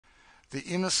The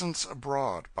Innocents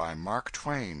Abroad by Mark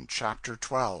Twain, Chapter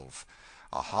 12.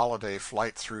 A Holiday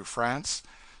Flight Through France.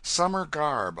 Summer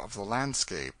Garb of the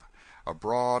Landscape.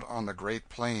 Abroad on the Great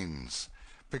Plains.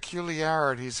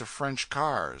 Peculiarities of French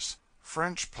Cars.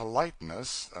 French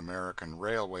Politeness, American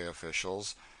Railway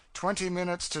Officials. 20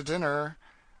 Minutes to Dinner.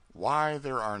 Why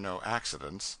There Are No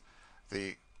Accidents.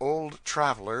 The Old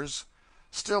Travelers.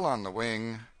 Still on the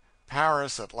Wing.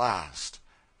 Paris at Last.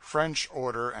 French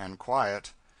Order and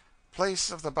Quiet.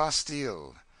 Place of the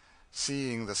Bastille.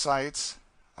 Seeing the Sights.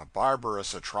 A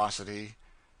Barbarous Atrocity.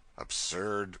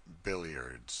 Absurd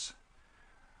Billiards.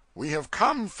 We have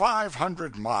come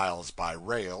 500 miles by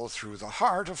rail through the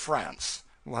heart of France.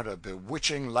 What a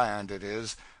bewitching land it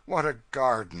is! What a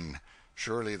garden!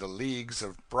 Surely the leagues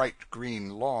of bright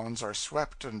green lawns are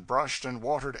swept and brushed and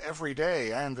watered every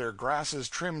day, and their grasses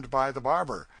trimmed by the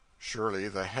barber. Surely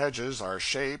the hedges are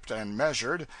shaped and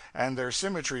measured, and their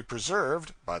symmetry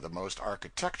preserved, by the most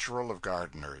architectural of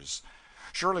gardeners.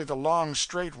 Surely the long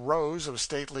straight rows of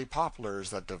stately poplars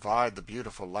that divide the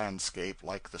beautiful landscape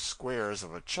like the squares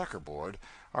of a checkerboard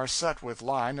are set with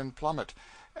line and plummet,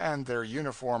 and their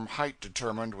uniform height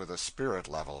determined with a spirit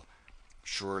level.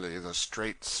 Surely the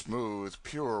straight, smooth,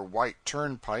 pure white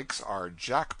turnpikes are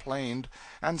jack-planed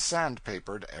and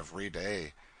sand-papered every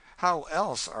day. How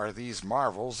else are these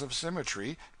marvels of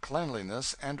symmetry,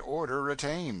 cleanliness, and order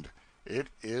retained? It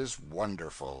is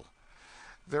wonderful.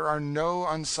 There are no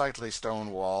unsightly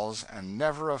stone walls, and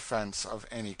never a fence of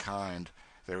any kind.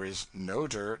 There is no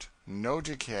dirt, no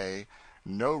decay,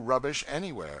 no rubbish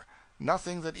anywhere,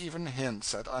 nothing that even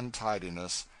hints at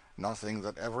untidiness, nothing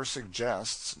that ever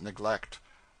suggests neglect.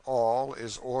 All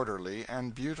is orderly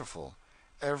and beautiful.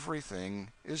 Everything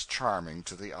is charming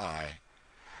to the eye.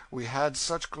 We had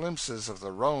such glimpses of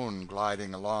the Rhone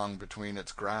gliding along between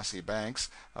its grassy banks,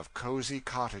 of cozy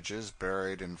cottages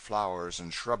buried in flowers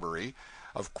and shrubbery,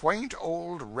 of quaint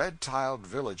old red-tiled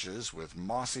villages with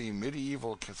mossy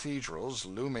medieval cathedrals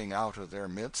looming out of their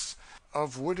midst,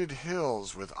 of wooded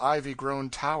hills with ivy-grown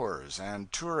towers and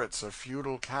turrets of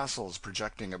feudal castles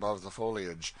projecting above the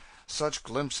foliage. Such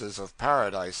glimpses of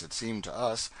paradise it seemed to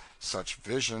us, such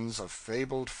visions of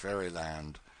fabled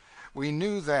fairyland. We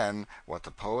knew then what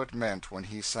the poet meant when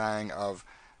he sang of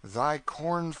 "Thy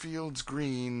cornfields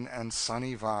green and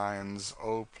sunny vines,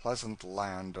 O pleasant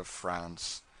land of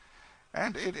France."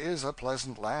 And it is a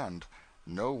pleasant land.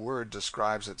 No word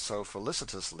describes it so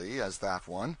felicitously as that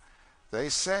one. They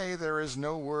say there is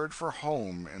no word for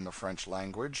home in the French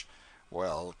language.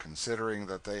 Well, considering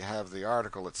that they have the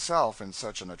article itself in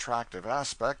such an attractive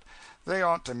aspect, they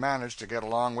ought to manage to get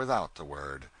along without the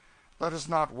word. Let us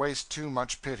not waste too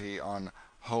much pity on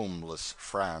homeless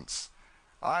France.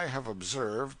 I have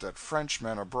observed that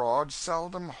Frenchmen abroad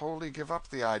seldom wholly give up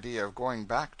the idea of going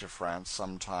back to France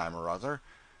some time or other.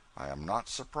 I am not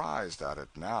surprised at it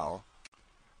now.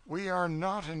 We are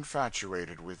not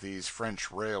infatuated with these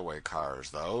French railway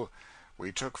cars, though.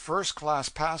 We took first-class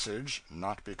passage,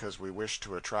 not because we wished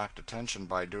to attract attention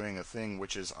by doing a thing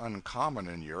which is uncommon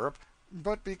in Europe,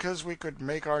 but because we could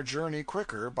make our journey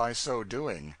quicker by so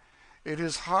doing. It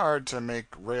is hard to make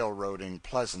railroading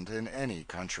pleasant in any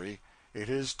country. It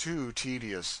is too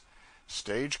tedious.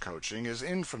 Stage-coaching is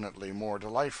infinitely more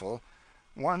delightful.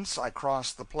 Once I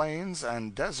crossed the plains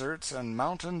and deserts and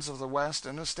mountains of the West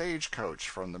in a stage-coach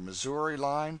from the Missouri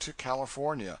line to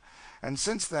California, and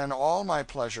since then all my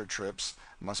pleasure trips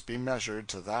must be measured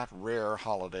to that rare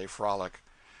holiday frolic.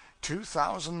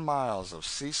 2,000 miles of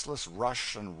ceaseless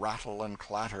rush and rattle and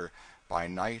clatter, by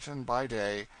night and by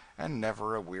day, and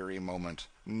never a weary moment,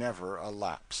 never a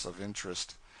lapse of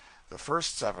interest. The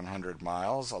first 700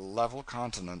 miles a level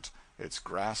continent, its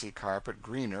grassy carpet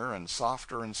greener and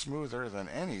softer and smoother than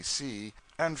any sea,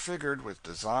 and figured with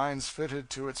designs fitted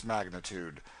to its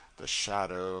magnitude, the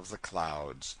shadow of the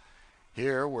clouds.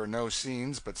 Here were no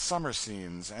scenes but summer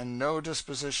scenes, and no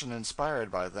disposition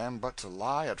inspired by them but to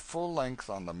lie at full length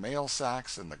on the mail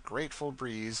sacks in the grateful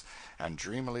breeze and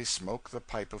dreamily smoke the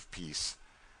pipe of peace.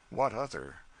 What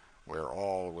other, where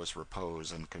all was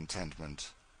repose and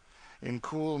contentment? In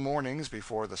cool mornings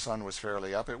before the sun was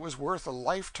fairly up, it was worth a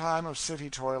lifetime of city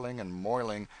toiling and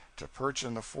moiling to perch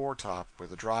in the foretop with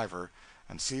the driver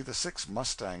and see the 6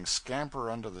 mustangs scamper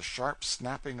under the sharp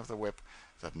snapping of the whip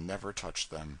that never touched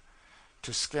them;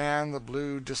 to scan the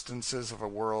blue distances of a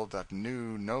world that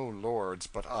knew no lords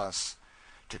but us;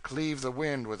 to cleave the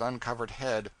wind with uncovered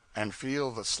head, and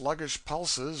feel the sluggish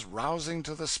pulses rousing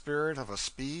to the spirit of a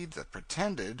speed that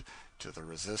pretended to the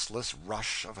resistless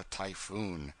rush of a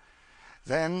typhoon.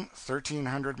 Then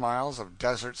 1,300 miles of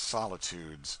desert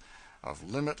solitudes,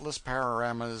 of limitless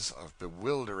panoramas of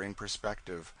bewildering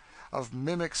perspective, of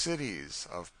mimic cities,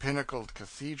 of pinnacled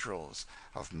cathedrals,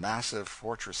 of massive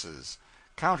fortresses,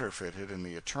 counterfeited in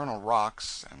the eternal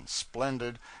rocks and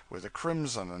splendid with the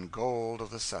crimson and gold of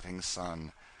the setting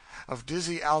sun, of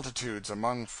dizzy altitudes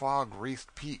among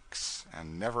fog-wreathed peaks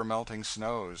and never-melting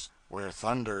snows, where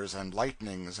thunders and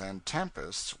lightnings and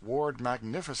tempests warred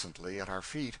magnificently at our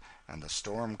feet and the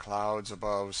storm clouds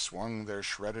above swung their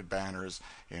shredded banners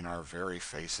in our very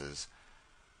faces.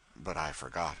 But I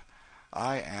forgot.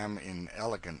 I am in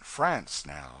elegant France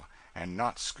now, and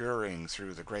not scurrying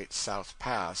through the great South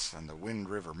Pass and the Wind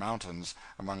River Mountains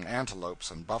among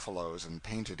antelopes and buffaloes and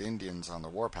painted Indians on the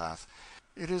warpath.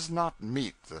 It is not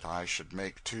meet that I should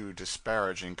make too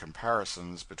disparaging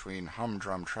comparisons between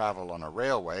humdrum travel on a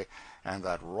railway and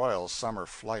that royal summer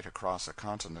flight across a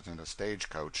continent in a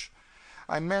stagecoach.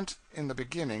 I meant in the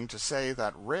beginning to say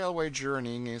that railway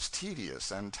journeying is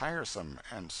tedious and tiresome,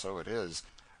 and so it is,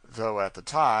 though at the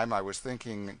time I was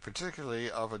thinking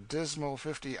particularly of a dismal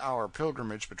 50-hour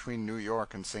pilgrimage between New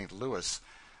York and St. Louis.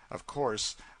 Of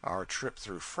course, our trip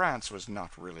through France was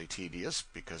not really tedious,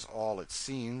 because all its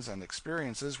scenes and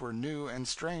experiences were new and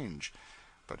strange.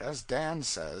 But as Dan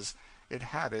says, it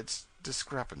had its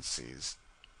discrepancies.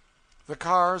 The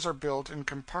cars are built in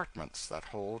compartments that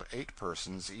hold 8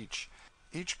 persons each.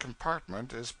 Each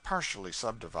compartment is partially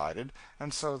subdivided,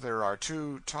 and so there are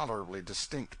 2 tolerably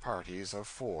distinct parties of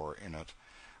 4 in it.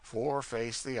 4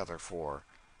 face the other 4.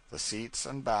 The seats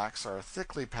and backs are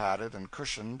thickly padded and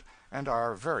cushioned, and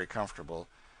are very comfortable.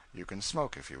 You can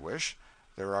smoke if you wish.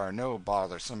 There are no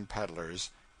bothersome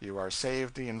peddlers. You are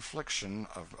saved the infliction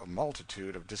of a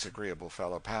multitude of disagreeable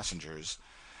fellow passengers.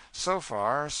 So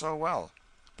far, so well.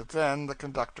 But then the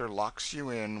conductor locks you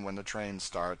in when the train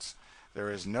starts.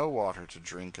 There is no water to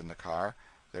drink in the car.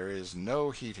 There is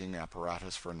no heating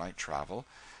apparatus for night travel.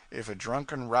 If a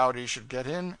drunken rowdy should get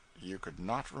in, you could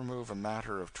not remove a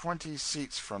matter of 20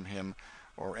 seats from him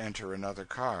or enter another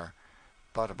car.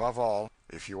 But above all,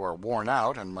 if you are worn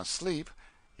out and must sleep,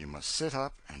 you must sit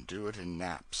up and do it in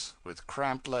naps, with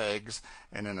cramped legs,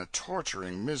 and in a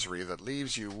torturing misery that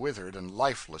leaves you withered and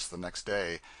lifeless the next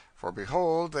day. For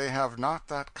behold, they have not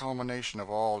that culmination of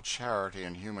all charity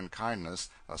and human kindness,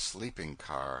 a sleeping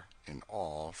car, in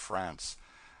all France.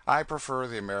 I prefer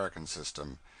the American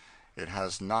system. It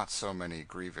has not so many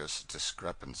grievous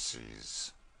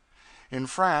discrepancies. In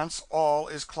France, all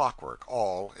is clockwork,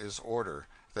 all is order.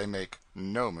 They make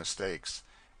no mistakes.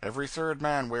 Every third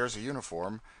man wears a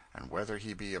uniform, and whether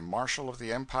he be a marshal of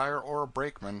the empire or a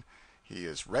brakeman, he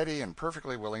is ready and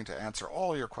perfectly willing to answer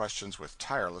all your questions with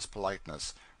tireless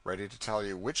politeness, ready to tell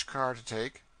you which car to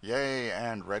take, yea,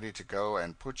 and ready to go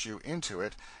and put you into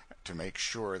it to make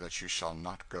sure that you shall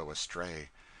not go astray.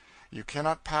 You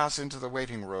cannot pass into the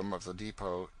waiting room of the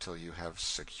depot till you have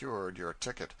secured your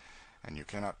ticket, and you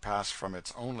cannot pass from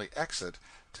its only exit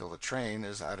till the train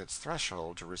is at its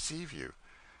threshold to receive you.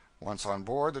 Once on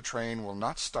board, the train will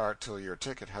not start till your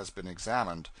ticket has been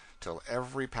examined, till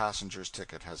every passenger's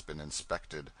ticket has been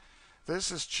inspected.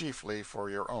 This is chiefly for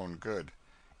your own good.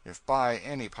 If by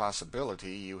any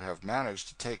possibility you have managed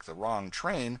to take the wrong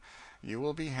train, you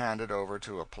will be handed over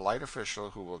to a polite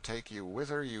official who will take you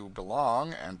whither you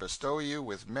belong and bestow you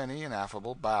with many an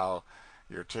affable bow.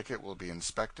 Your ticket will be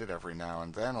inspected every now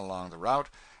and then along the route,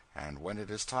 and when it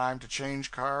is time to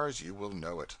change cars you will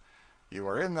know it. You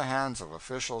are in the hands of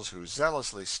officials who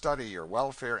zealously study your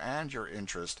welfare and your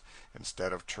interest,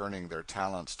 instead of turning their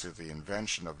talents to the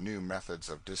invention of new methods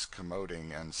of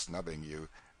discommoding and snubbing you,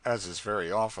 as is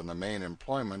very often the main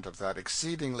employment of that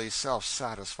exceedingly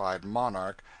self-satisfied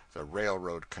monarch, the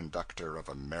railroad conductor of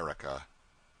America.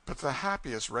 But the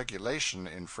happiest regulation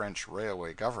in French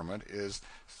railway government is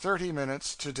 30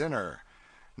 minutes to dinner.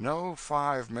 No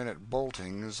 5-minute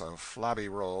boltings of flabby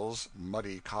rolls,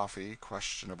 muddy coffee,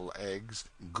 questionable eggs,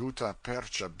 gutta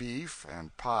percha beef,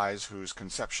 and pies whose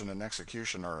conception and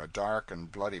execution are a dark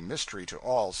and bloody mystery to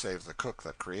all save the cook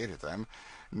that created them.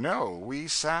 No, we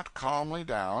sat calmly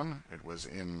down. It was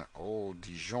in Old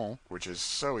Dijon, which is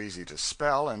so easy to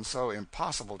spell and so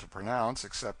impossible to pronounce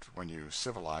except when you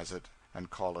civilize it and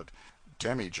call it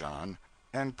Demijohn,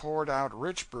 and poured out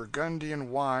rich Burgundian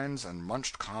wines and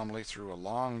munched calmly through a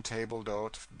long table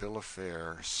d'hote bill of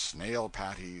fare, snail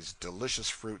patties, delicious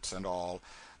fruits and all,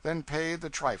 then paid the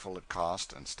trifle it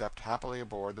cost and stepped happily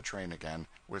aboard the train again,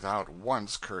 without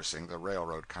once cursing the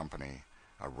railroad company.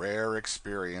 A rare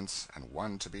experience, and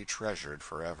one to be treasured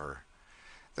forever.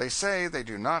 They say they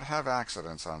do not have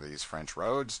accidents on these French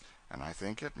roads, and I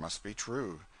think it must be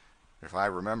true. If I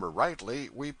remember rightly,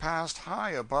 we passed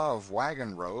high above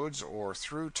wagon roads or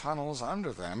through tunnels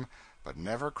under them, but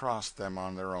never crossed them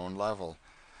on their own level.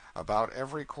 About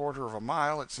every quarter of a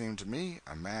mile, it seemed to me,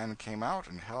 a man came out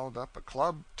and held up a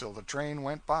club till the train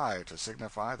went by, to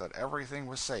signify that everything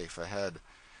was safe ahead.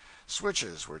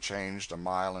 Switches were changed a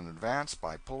mile in advance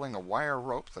by pulling a wire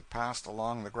rope that passed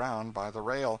along the ground by the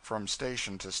rail, from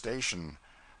station to station.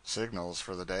 Signals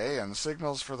for the day and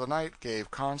signals for the night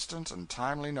gave constant and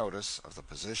timely notice of the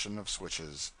position of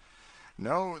switches.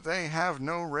 No, they have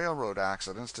no railroad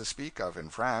accidents to speak of in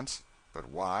France. But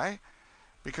why?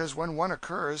 Because when one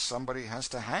occurs somebody has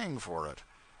to hang for it.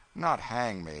 Not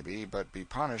hang, maybe, but be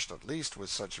punished at least with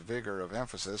such vigor of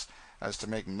emphasis as to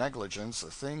make negligence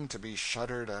a thing to be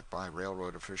shuddered at by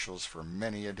railroad officials for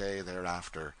many a day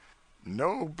thereafter.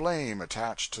 No blame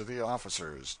attached to the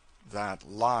officers. That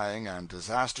lying and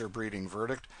disaster-breeding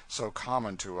verdict, so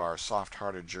common to our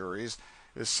soft-hearted juries,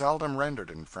 is seldom rendered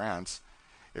in France.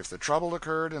 If the trouble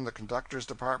occurred in the conductor's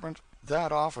department,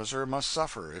 that officer must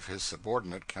suffer if his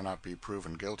subordinate cannot be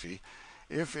proven guilty.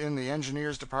 If in the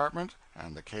engineer's department,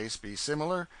 and the case be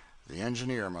similar, the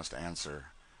engineer must answer.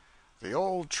 The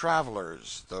old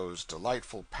travelers, those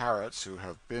delightful parrots who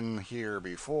have been here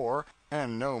before,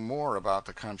 and know more about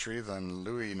the country than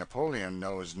Louis Napoleon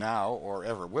knows now or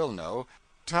ever will know,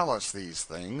 tell us these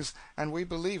things, and we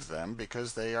believe them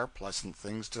because they are pleasant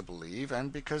things to believe,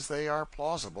 and because they are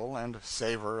plausible and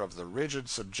savor of the rigid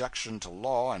subjection to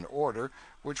law and order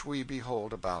which we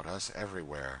behold about us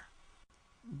everywhere.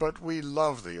 But we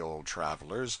love the old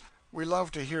travelers. We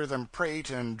love to hear them prate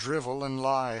and drivel and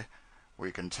lie.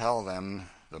 We can tell them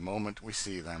the moment we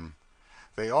see them.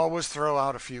 They always throw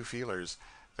out a few feelers.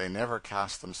 They never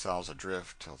cast themselves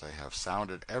adrift till they have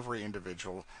sounded every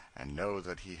individual and know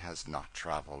that he has not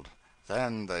traveled.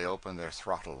 Then they open their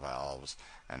throttle valves,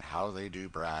 and how they do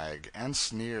brag, and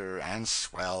sneer, and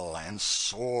swell, and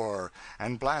soar,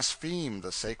 and blaspheme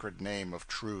the sacred name of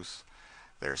truth.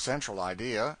 Their central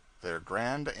idea, their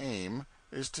grand aim,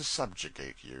 is to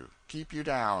subjugate you, keep you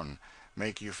down,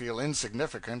 make you feel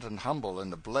insignificant and humble in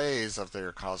the blaze of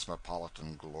their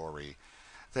cosmopolitan glory.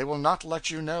 They will not let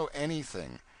you know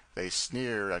anything. They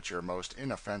sneer at your most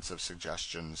inoffensive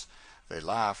suggestions. They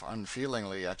laugh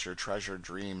unfeelingly at your treasured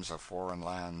dreams of foreign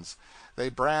lands. They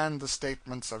brand the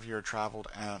statements of your traveled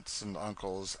aunts and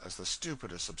uncles as the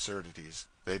stupidest absurdities.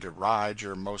 They deride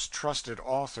your most trusted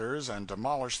authors and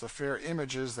demolish the fair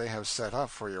images they have set up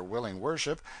for your willing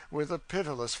worship with the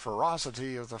pitiless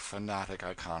ferocity of the fanatic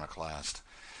iconoclast.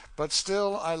 But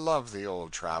still I love the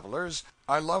old travelers.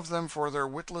 I love them for their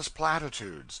witless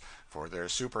platitudes, for their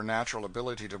supernatural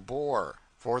ability to bore,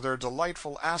 for their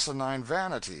delightful asinine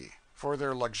vanity, for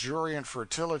their luxuriant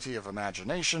fertility of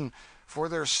imagination, for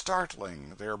their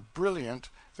startling, their brilliant,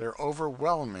 their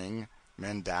overwhelming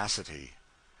mendacity.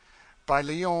 By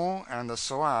Lyon and the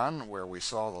Saône, where we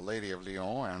saw the Lady of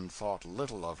Lyon and thought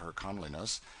little of her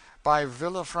comeliness, by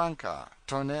Villafranca,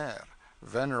 Tonnerre,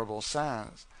 Venerable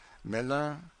Saints,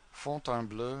 Melun,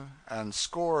 Fontainebleau, and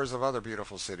scores of other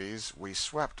beautiful cities, we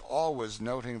swept, always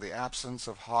noting the absence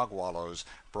of hog-wallows,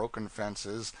 broken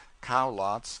fences,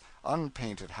 cow-lots,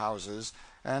 unpainted houses,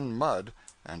 and mud,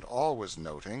 and always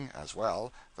noting, as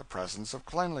well, the presence of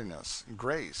cleanliness,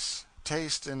 grace,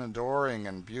 taste in adoring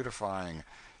and beautifying,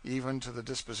 even to the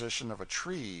disposition of a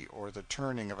tree or the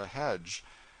turning of a hedge,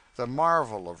 the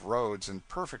marvel of roads in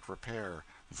perfect repair,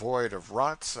 void of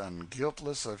ruts and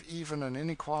guiltless of even an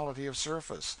inequality of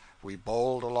surface. We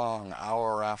bowled along,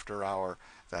 hour after hour,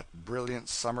 that brilliant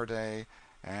summer day,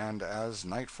 and as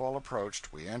nightfall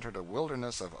approached we entered a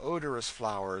wilderness of odorous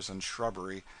flowers and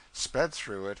shrubbery, sped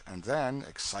through it, and then,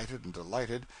 excited and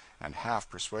delighted, and half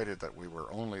persuaded that we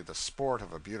were only the sport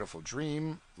of a beautiful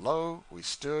dream, lo, we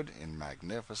stood in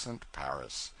magnificent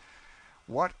Paris.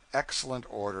 What excellent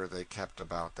order they kept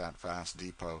about that vast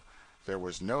depot! There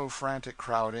was no frantic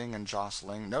crowding and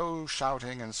jostling, no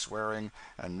shouting and swearing,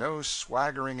 and no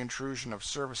swaggering intrusion of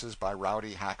services by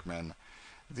rowdy hackmen.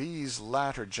 These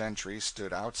latter gentry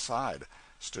stood outside,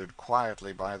 stood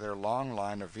quietly by their long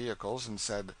line of vehicles, and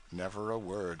said never a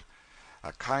word.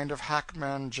 A kind of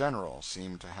hackman general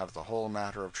seemed to have the whole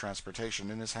matter of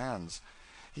transportation in his hands.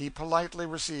 He politely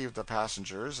received the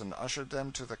passengers and ushered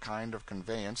them to the kind of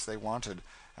conveyance they wanted,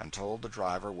 and told the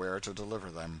driver where to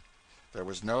deliver them. There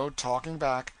was no talking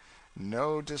back,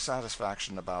 no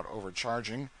dissatisfaction about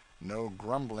overcharging, no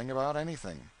grumbling about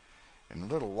anything. In a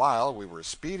little while we were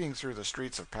speeding through the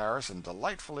streets of Paris and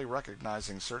delightfully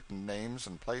recognizing certain names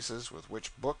and places with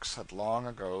which books had long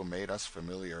ago made us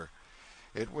familiar.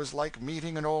 It was like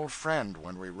meeting an old friend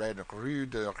when we read Rue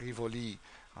de Rivoli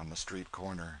on the street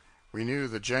corner. We knew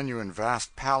the genuine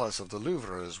vast palace of the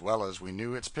Louvre as well as we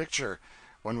knew its picture.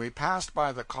 When we passed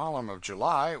by the column of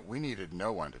July, we needed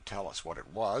no one to tell us what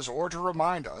it was, or to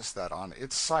remind us that on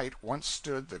its site once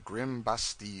stood the grim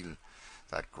Bastille,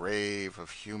 that grave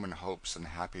of human hopes and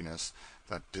happiness,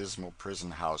 that dismal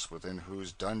prison house within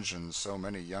whose dungeons so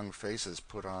many young faces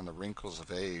put on the wrinkles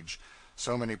of age,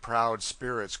 so many proud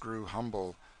spirits grew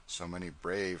humble, so many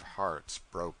brave hearts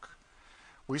broke.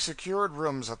 We secured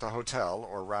rooms at the hotel,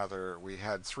 or rather we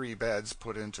had 3 beds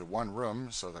put into one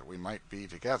room so that we might be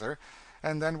together,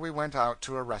 and then we went out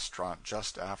to a restaurant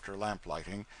just after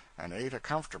lamplighting and ate a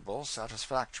comfortable,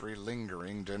 satisfactory,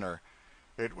 lingering dinner.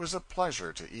 It was a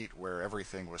pleasure to eat where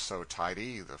everything was so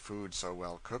tidy, the food so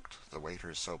well cooked, the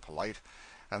waiters so polite,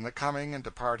 and the coming and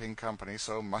departing company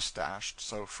so mustached,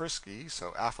 so frisky,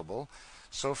 so affable,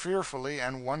 so fearfully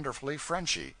and wonderfully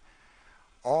Frenchy.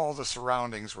 All the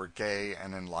surroundings were gay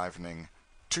and enlivening.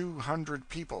 200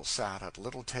 people sat at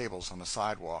little tables on the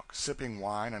sidewalk, sipping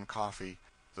wine and coffee.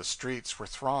 The streets were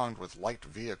thronged with light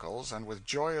vehicles and with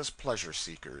joyous pleasure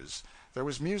seekers. There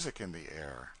was music in the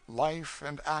air, life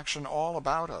and action all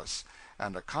about us,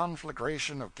 and a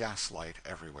conflagration of gaslight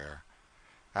everywhere.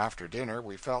 After dinner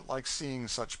we felt like seeing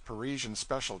such Parisian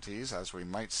specialties as we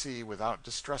might see without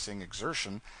distressing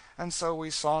exertion, and so we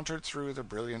sauntered through the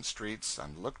brilliant streets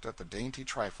and looked at the dainty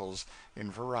trifles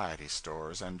in variety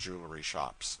stores and jewelry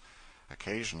shops.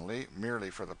 Occasionally, merely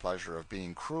for the pleasure of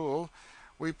being cruel,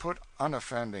 we put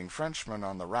unoffending Frenchmen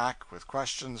on the rack with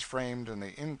questions framed in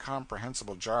the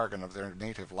incomprehensible jargon of their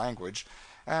native language,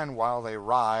 and while they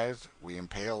writhed we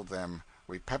impaled them,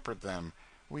 we peppered them,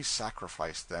 we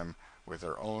sacrificed them with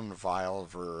their own vile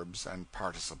verbs and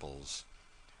participles.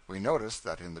 We noticed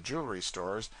that in the jewelry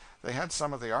stores they had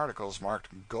some of the articles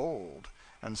marked gold,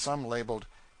 and some labeled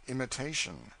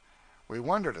imitation. We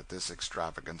wondered at this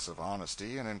extravagance of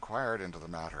honesty, and inquired into the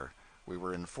matter. We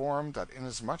were informed that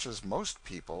inasmuch as most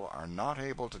people are not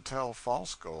able to tell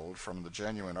false gold from the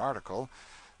genuine article,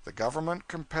 the government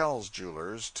compels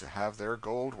jewelers to have their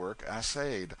gold work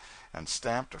assayed, and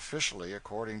stamped officially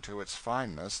according to its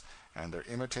fineness, and their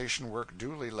imitation work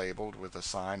duly labeled with the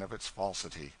sign of its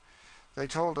falsity. They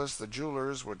told us the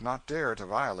jewelers would not dare to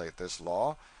violate this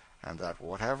law, and that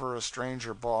whatever a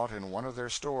stranger bought in one of their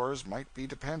stores might be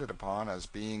depended upon as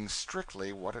being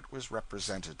strictly what it was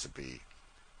represented to be.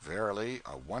 Verily,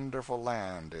 a wonderful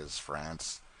land is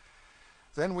France.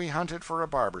 Then we hunted for a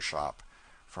barber shop.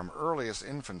 From earliest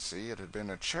infancy it had been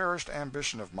a cherished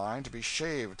ambition of mine to be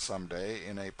shaved some day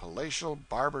in a palatial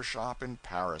barber shop in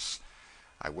Paris.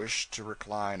 I wished to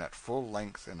recline at full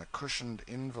length in a cushioned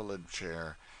invalid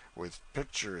chair, with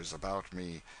pictures about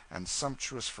me and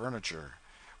sumptuous furniture,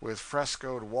 with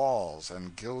frescoed walls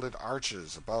and gilded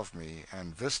arches above me,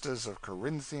 and vistas of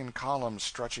Corinthian columns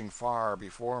stretching far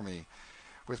before me,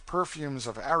 with perfumes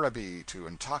of Araby to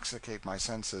intoxicate my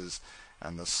senses,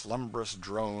 and the slumbrous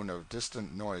drone of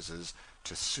distant noises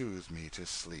to soothe me to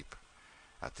sleep.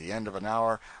 At the end of an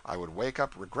hour I would wake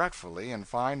up regretfully and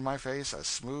find my face as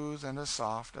smooth and as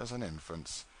soft as an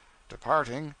infant's.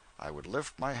 Departing, I would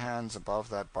lift my hands above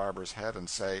that barber's head and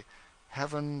say,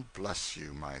 "Heaven bless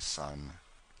you, my son."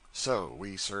 So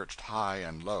we searched high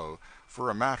and low for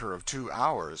a matter of 2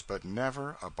 hours, but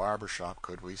never a barber shop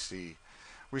could we see.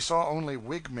 We saw only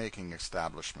wig-making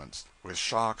establishments, with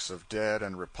shocks of dead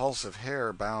and repulsive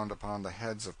hair bound upon the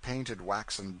heads of painted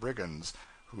waxen brigands,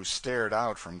 who stared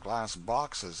out from glass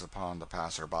boxes upon the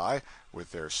passer-by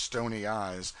with their stony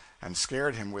eyes, and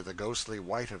scared him with the ghostly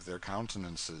white of their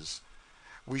countenances.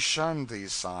 We shunned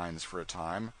these signs for a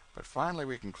time, but finally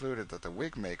we concluded that the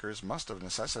wig-makers must of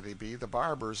necessity be the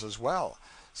barbers as well,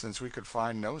 since we could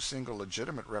find no single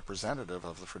legitimate representative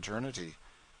of the fraternity.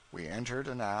 We entered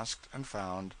and asked, and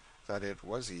found that it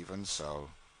was even so.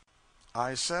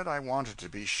 I said I wanted to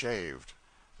be shaved.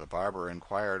 The barber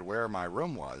inquired where my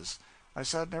room was. I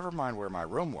said never mind where my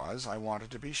room was, I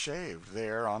wanted to be shaved,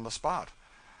 there on the spot.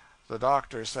 The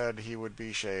doctor said he would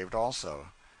be shaved also.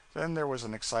 Then there was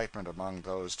an excitement among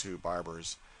those 2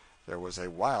 barbers. There was a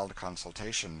wild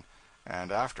consultation, and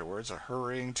afterwards a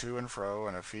hurrying to and fro,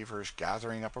 and a feverish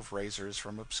gathering up of razors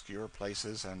from obscure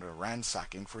places, and a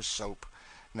ransacking for soap.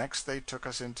 Next they took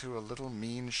us into a little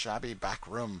mean shabby back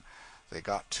room. They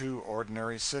got 2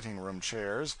 ordinary sitting-room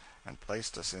chairs, and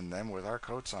placed us in them with our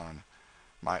coats on.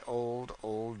 My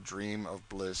old dream of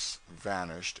bliss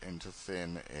vanished into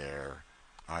thin air.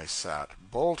 I sat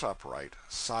bolt upright,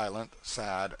 silent,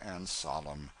 sad, and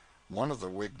solemn. One of the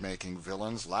wig-making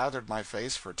villains lathered my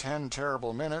face for 10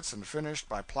 terrible minutes, and finished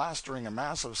by plastering a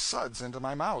mass of suds into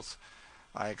my mouth.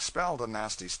 I expelled the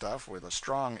nasty stuff with a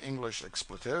strong English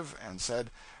expletive, and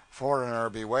said, "Foreigner,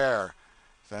 beware!"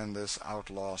 Then this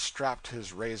outlaw strapped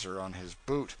his razor on his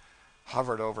boot.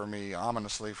 hovered over me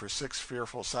ominously for 6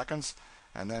 fearful seconds,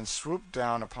 and then swooped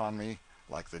down upon me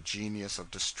like the genius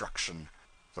of destruction.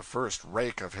 The first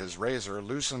rake of his razor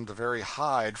loosened the very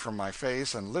hide from my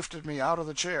face and lifted me out of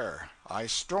the chair. I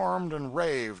stormed and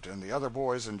raved, and the other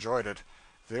boys enjoyed it.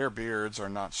 Their beards are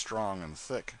not strong and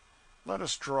thick. Let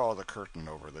us draw the curtain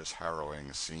over this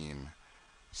harrowing scene.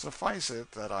 Suffice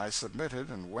it that I submitted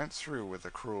and went through with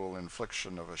the cruel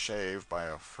infliction of a shave by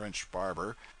a French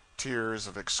barber. Tears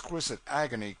of exquisite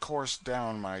agony coursed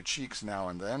down my cheeks now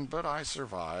and then, but I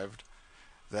survived.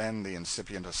 Then the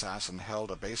incipient assassin held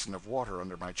a basin of water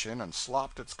under my chin and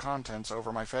slopped its contents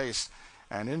over my face,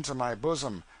 and into my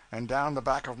bosom, and down the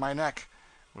back of my neck,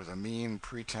 with a mean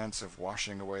pretense of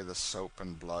washing away the soap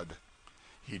and blood.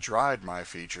 He dried my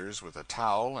features with a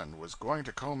towel and was going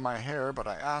to comb my hair, but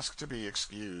I asked to be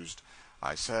excused.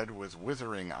 I said with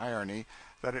withering irony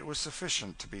that it was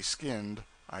sufficient to be skinned.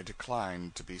 I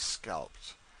declined to be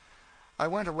scalped. I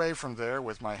went away from there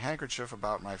with my handkerchief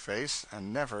about my face,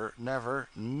 and never, never,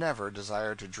 never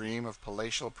desired to dream of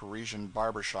palatial Parisian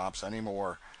barber shops any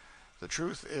more. The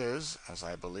truth is, as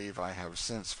I believe I have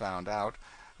since found out,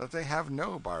 that they have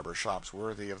no barber shops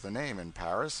worthy of the name in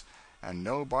Paris, and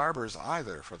no barbers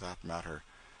either, for that matter.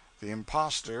 The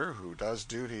impostor who does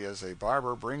duty as a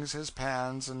barber brings his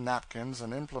pans and napkins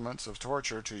and implements of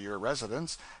torture to your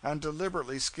residence, and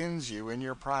deliberately skins you in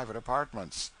your private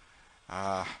apartments.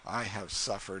 Ah, I have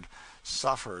suffered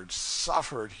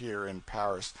here in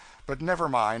Paris, but never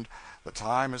mind, the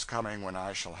time is coming when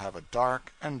I shall have a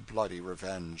dark and bloody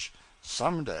revenge.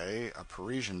 Some day a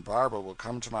Parisian barber will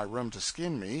come to my room to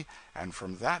skin me, and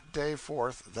from that day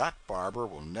forth that barber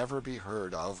will never be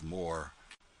heard of more.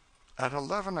 At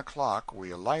 11 o'clock we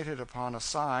alighted upon a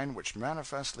sign which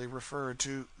manifestly referred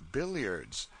to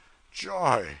billiards.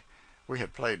 Joy! We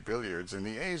had played billiards in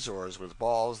the Azores with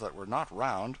balls that were not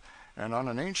round, and on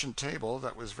an ancient table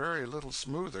that was very little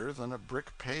smoother than a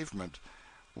brick pavement,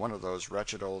 one of those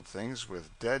wretched old things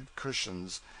with dead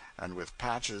cushions, and with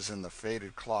patches in the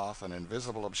faded cloth and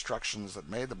invisible obstructions that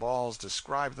made the balls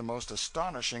describe the most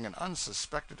astonishing and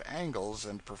unsuspected angles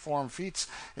and perform feats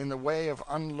in the way of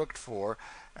unlooked for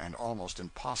and almost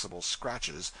impossible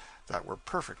scratches that were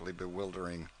perfectly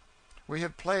bewildering. We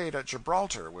had played at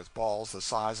Gibraltar with balls the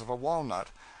size of a walnut,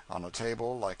 on a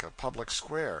table like a public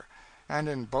square, and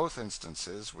in both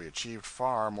instances we achieved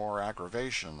far more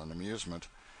aggravation than amusement.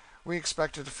 We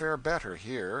expected to fare better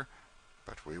here,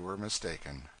 but we were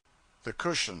mistaken. The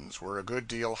cushions were a good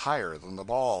deal higher than the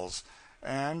balls,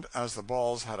 and as the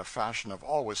balls had a fashion of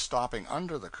always stopping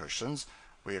under the cushions,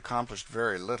 we accomplished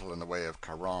very little in the way of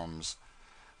caroms.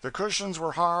 The cushions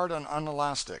were hard and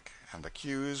unelastic, and the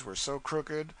cues were so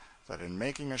crooked that in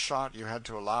making a shot you had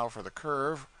to allow for the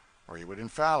curve, or you would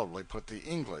infallibly put the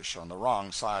English on the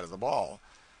wrong side of the ball.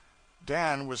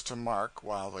 Dan was to mark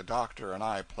while the doctor and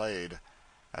I played.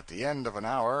 At the end of an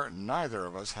hour neither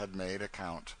of us had made a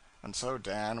count, and so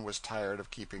Dan was tired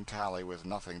of keeping tally with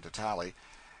nothing to tally,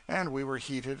 and we were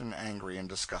heated and angry and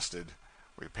disgusted.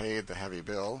 We paid the heavy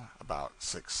bill, about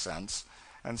 6 cents,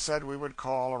 and said we would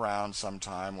call around some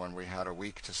time when we had a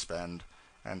week to spend,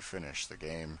 and finish the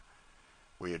game.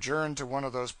 We adjourned to one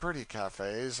of those pretty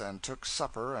cafes and took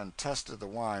supper and tested the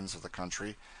wines of the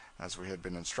country, as we had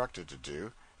been instructed to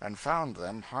do, and found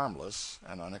them harmless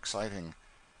and unexciting.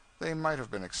 They might have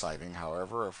been exciting,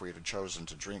 however, if we had chosen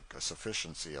to drink a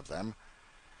sufficiency of them.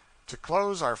 To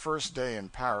close our first day in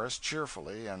Paris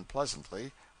cheerfully and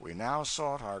pleasantly, we now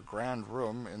sought our grand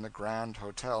room in the Grand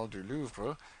Hotel du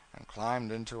Louvre, and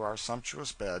climbed into our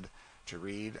sumptuous bed to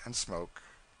read and smoke.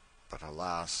 But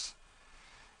alas!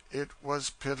 It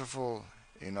was pitiful,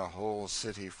 in a whole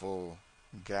city full.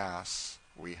 Gas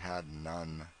we had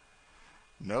none.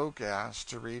 No gas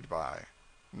to read by.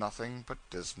 Nothing but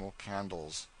dismal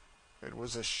candles. It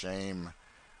was a shame.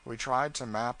 We tried to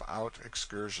map out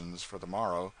excursions for the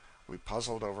morrow. We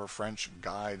puzzled over French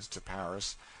guides to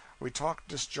Paris. We talked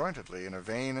disjointedly in a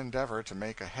vain endeavor to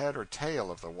make a head or tail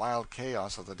of the wild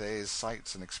chaos of the day's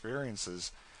sights and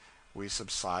experiences. We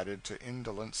subsided to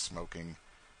indolent smoking.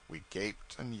 We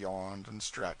gaped and yawned and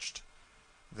stretched.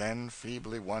 Then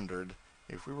feebly wondered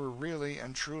if we were really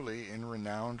and truly in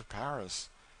renowned Paris,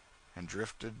 and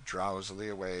drifted drowsily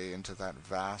away into that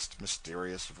vast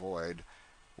mysterious void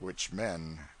which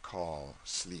men call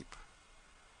sleep.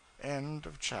 End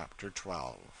of chapter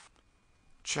 12.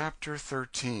 Chapter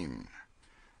 13.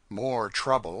 More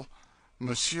trouble.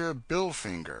 Monsieur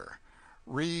Billfinger.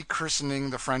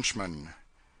 Rechristening the Frenchman.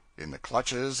 In the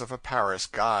clutches of a Paris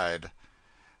guide.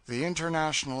 The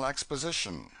International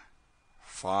Exposition.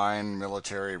 Fine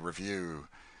military review.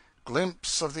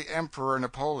 Glimpse of the Emperor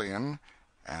Napoleon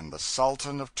and the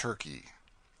Sultan of Turkey.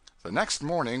 The next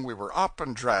morning we were up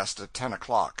and dressed at 10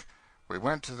 o'clock. We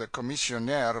went to the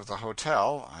commissionaire of the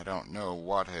hotel I don't know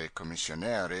what a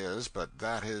commissionaire is, but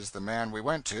that is the man we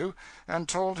went to and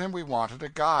told him we wanted a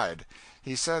guide.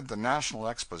 He said the National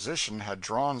Exposition had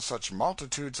drawn such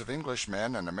multitudes of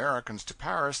Englishmen and Americans to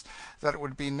Paris that it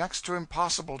would be next to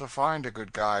impossible to find a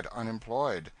good guide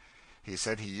unemployed. He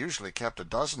said he usually kept a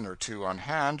dozen or two on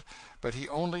hand, but he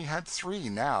only had 3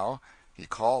 now. He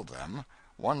called them.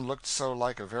 One looked so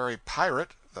like a very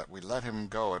pirate that we let him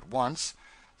go at once.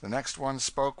 The next one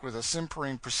spoke with a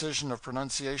simpering precision of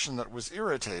pronunciation that was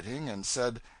irritating, and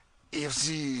said, "If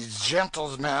the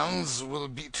gentleman will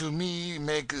be to me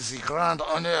make the grand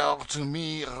honor to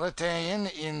me retain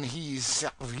in his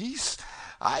service,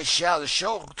 I shall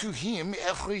show to him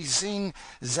everything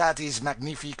that is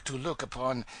magnifique to look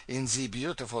upon in the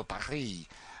beautiful Paris.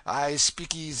 I speak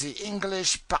the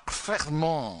English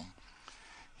parfaitement."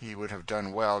 He would have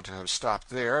done well to have stopped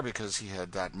there, because he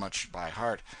had that much by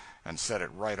heart, and said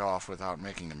it right off without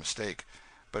making a mistake.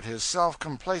 But his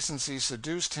self-complacency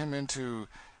seduced him into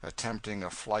attempting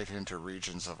a flight into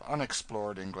regions of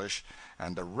unexplored English,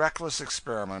 and the reckless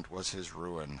experiment was his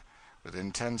ruin.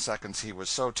 Within 10 seconds he was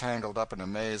so tangled up in a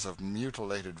maze of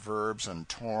mutilated verbs and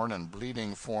torn and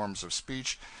bleeding forms of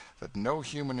speech that no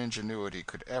human ingenuity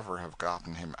could ever have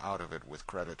gotten him out of it with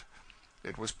credit.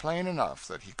 It was plain enough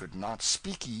that he could not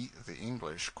speaky the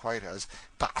English quite as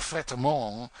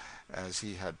parfaitement as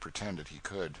he had pretended he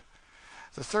could.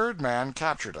 The third man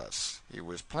captured us. He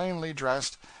was plainly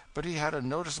dressed, but he had a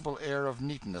noticeable air of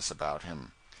neatness about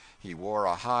him. He wore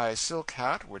a high silk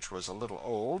hat which was a little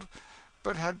old,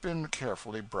 but had been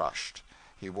carefully brushed.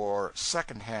 He wore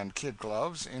second-hand kid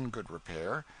gloves in good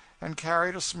repair, and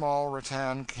carried a small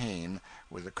rattan cane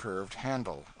with a curved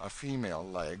handle, a female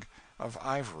leg, of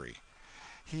ivory.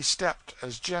 He stepped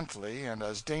as gently and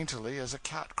as daintily as a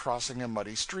cat crossing a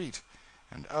muddy street.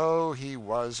 And oh, he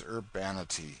was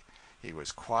urbanity! He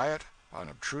was quiet,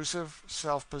 unobtrusive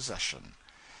self-possession.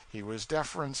 He was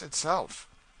deference itself.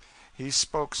 He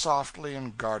spoke softly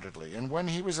and guardedly, and when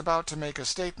he was about to make a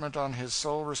statement on his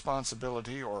sole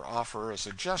responsibility or offer a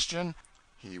suggestion,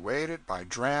 he weighed it by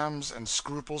drams and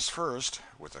scruples first,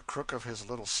 with the crook of his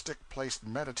little stick placed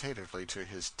meditatively to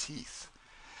his teeth.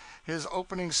 His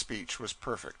opening speech was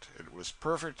perfect. It was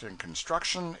perfect in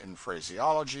construction, in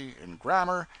phraseology, in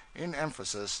grammar, in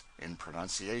emphasis, in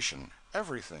pronunciation,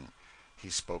 everything.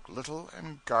 He spoke little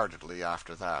and guardedly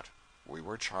after that. We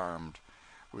were charmed.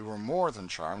 We were more than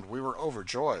charmed, we were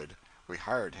overjoyed. We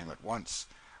hired him at once.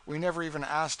 We never even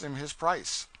asked him his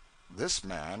price. This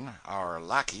man, our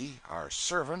lackey, our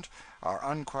servant, our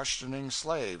unquestioning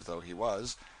slave though he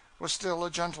was still a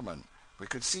gentleman. We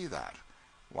could see that.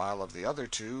 While of the other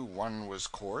 2, one was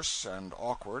coarse and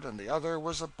awkward, and the other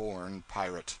was a born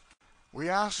pirate. We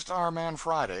asked our man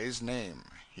Friday's name.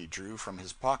 He drew from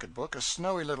his pocketbook a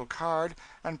snowy little card,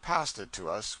 and passed it to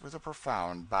us with a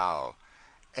profound bow.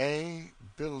 A.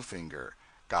 Billfinger,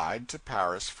 Guide to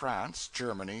Paris, France,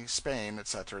 Germany, Spain,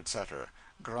 etc., etc.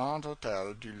 Grand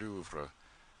Hotel du Louvre.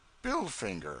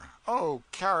 Billfinger! Oh,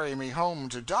 carry me home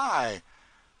to die!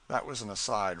 That was an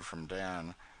aside from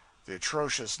Dan. The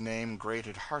atrocious name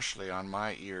grated harshly on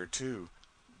my ear, too.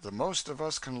 The most of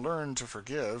us can learn to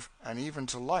forgive, and even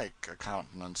to like, a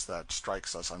countenance that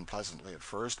strikes us unpleasantly at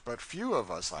first, but few of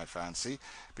us, I fancy,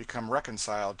 become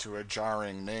reconciled to a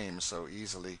jarring name so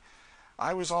easily.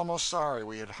 I was almost sorry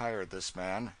we had hired this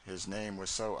man, his name was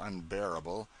so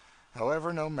unbearable.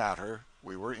 However, no matter,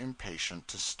 we were impatient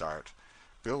to start.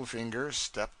 Billfinger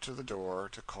stepped to the door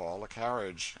to call a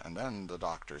carriage, and then the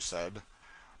doctor said,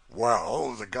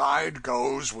 "Well, the guide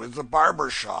goes with the barber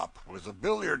shop, with the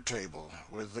billiard table,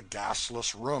 with the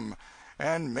gasless room,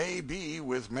 and may be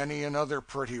with many another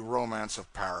pretty romance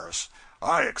of Paris.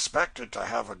 I expected to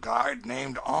have a guide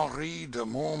named Henri de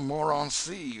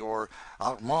Montmorency, or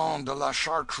Armand de la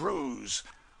Chartreuse,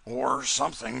 or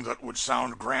something that would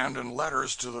sound grand in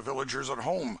letters to the villagers at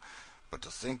home. But to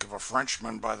think of a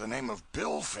Frenchman by the name of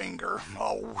Billfinger,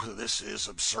 oh, this is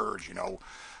absurd, you know.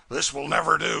 This will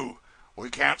never do. We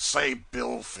can't say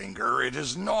Billfinger, it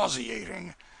is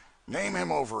nauseating. Name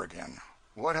him over again.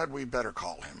 What had we better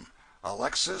call him?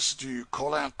 Alexis du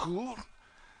Colincourt?"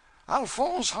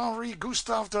 "Alphonse Henri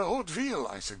Gustave de Hauteville,"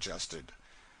 I suggested.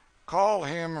 "Call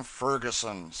him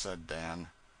Ferguson," said Dan.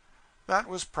 That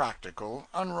was practical,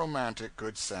 unromantic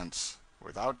good sense.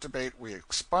 Without debate we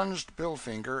expunged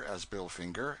Billfinger as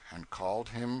Billfinger, and called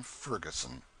him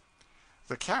Ferguson.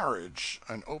 The carriage,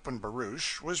 an open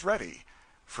barouche, was ready.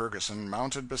 Ferguson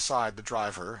mounted beside the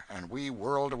driver, and we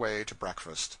whirled away to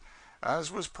breakfast.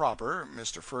 As was proper,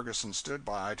 Mr. Ferguson stood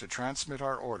by to transmit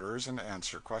our orders and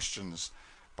answer questions.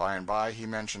 By and by he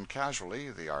mentioned casually,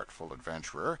 the artful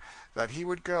adventurer, that he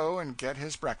would go and get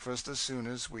his breakfast as soon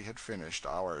as we had finished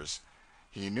ours.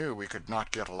 He knew we could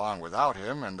not get along without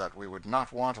him, and that we would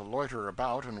not want to loiter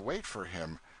about and wait for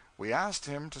him. We asked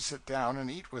him to sit down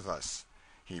and eat with us.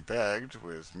 He begged,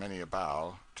 with many a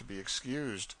bow, to be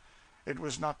excused. It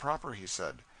was not proper, he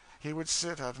said. He would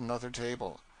sit at another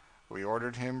table. We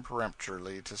ordered him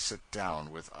peremptorily to sit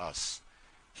down with us.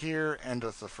 Here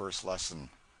endeth the first lesson.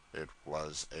 It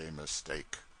was a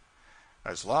mistake.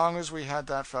 As long as we had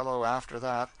that fellow after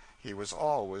that, he was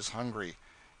always hungry.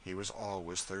 He was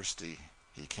always thirsty.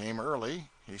 He came early.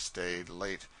 He stayed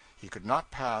late. He could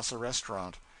not pass a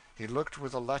restaurant. He looked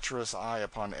with a lecherous eye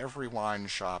upon every wine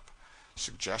shop.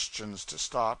 Suggestions to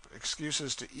stop,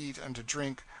 excuses to eat and to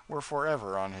drink, were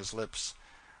forever on his lips.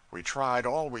 We tried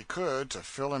all we could to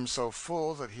fill him so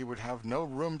full that he would have no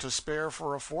room to spare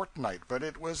for a fortnight, but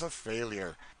it was a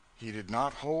failure. He did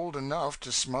not hold enough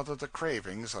to smother the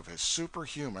cravings of his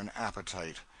superhuman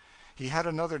appetite. He had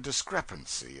another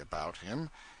discrepancy about him.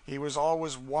 He was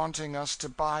always wanting us to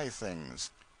buy things.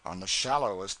 On the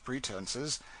shallowest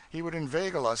pretenses, he would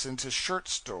inveigle us into shirt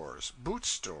stores, boot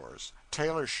stores,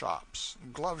 tailor shops,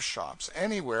 glove shops,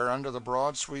 anywhere under the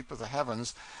broad sweep of the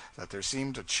heavens that there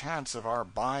seemed a chance of our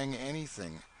buying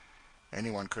anything.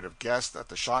 Anyone could have guessed that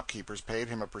the shopkeepers paid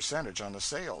him a percentage on the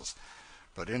sales.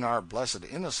 But in our blessed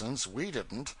innocence we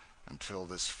didn't, until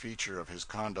this feature of his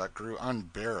conduct grew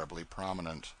unbearably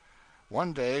prominent.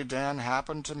 One day Dan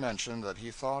happened to mention that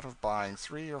he thought of buying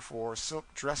 3 or 4 silk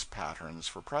dress patterns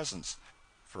for presents.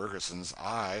 Ferguson's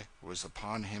eye was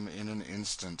upon him in an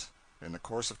instant. In the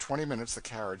course of 20 minutes the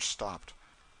carriage stopped.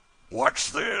 "What's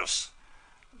this?"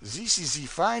 "This is the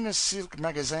finest silk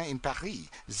magazine in Paris,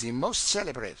 the most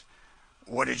celebrated."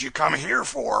 "What did you come here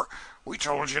for? We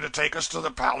told you to take us to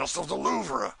the Palace of the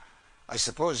Louvre." "I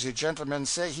suppose the gentleman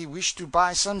say he wished to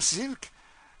buy some silk."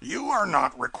 "You are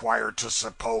not required to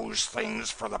suppose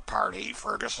things for the party,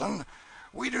 Ferguson.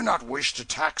 We do not wish to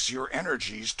tax your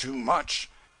energies too much.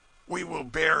 We will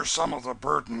bear some of the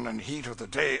burden and heat of the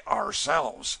day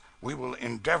ourselves. We will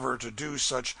endeavor to do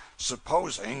such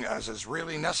supposing as is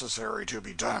really necessary to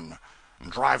be done.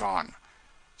 Drive on."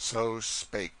 So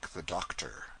spake the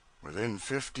doctor. Within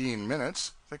 15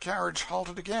 minutes the carriage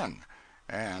halted again,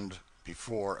 and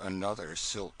before another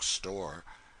silk store.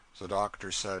 The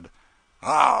doctor said,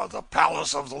 "Ah, the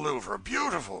Palace of the Louvre.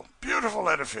 Beautiful, beautiful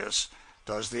edifice.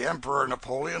 Does the Emperor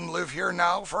Napoleon live here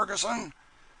now, Ferguson?"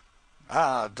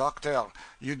 "Ah, doctor,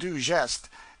 you do jest.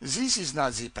 This is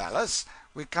not the palace.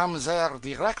 We come there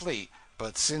directly,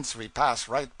 but since we pass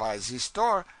right by the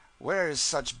store, where is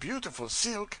such beautiful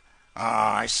silk—"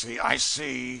 "Ah, I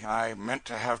see. I meant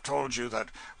to have told you that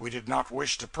we did not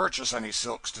wish to purchase any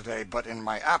silks today, but in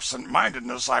my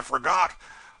absent-mindedness I forgot.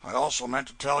 I also meant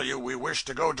to tell you we wished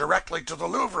to go directly to the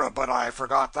Louvre, but I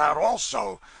forgot that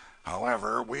also.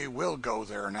 However, we will go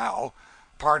there now.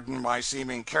 Pardon my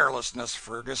seeming carelessness,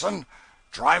 Ferguson.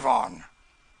 Drive on."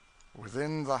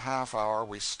 Within the half hour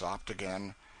we stopped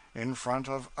again, in front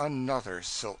of another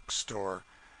silk store.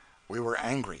 We were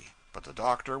angry, but the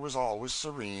doctor was always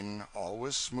serene,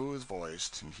 always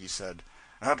smooth-voiced, and he said,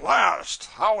 "At last!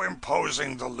 How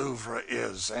imposing the Louvre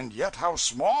is, and yet how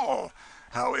small!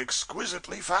 How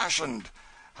exquisitely fashioned!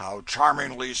 How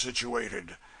charmingly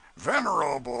situated!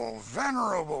 Venerable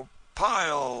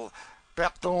pile—"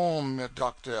 "Pardon,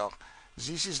 doctor,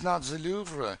 this is not the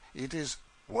Louvre, it is—"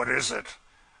 "What is it?"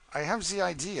 "I have the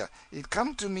idea. It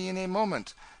come to me in a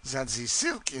moment, that the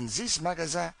silk in this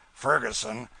magazine—"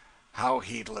 "Ferguson, how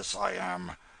heedless I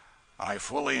am! I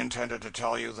fully intended to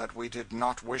tell you that we did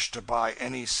not wish to buy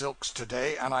any silks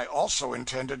today, and I also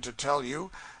intended to tell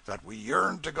you that we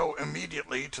yearned to go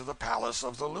immediately to the Palace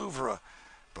of the Louvre,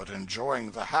 but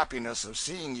enjoying the happiness of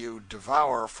seeing you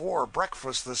devour 4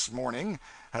 breakfasts this morning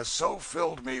has so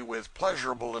filled me with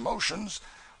pleasurable emotions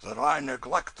that I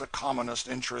neglect the commonest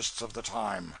interests of the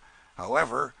time.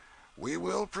 However, we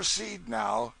will proceed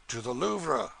now to the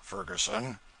Louvre,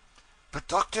 Ferguson." "But,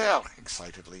 doctor,"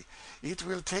 excitedly, "it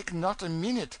will take not a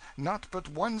minute, not but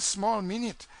one small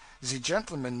minute. The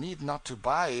gentleman need not to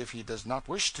buy if he does not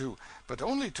wish to, but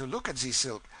only to look at the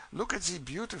silk, look at the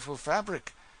beautiful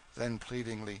fabric." Then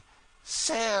pleadingly,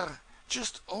 "Sir,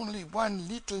 just only one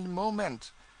little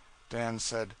moment." Dan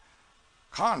said,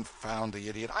 "Confound the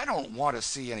idiot, I don't want to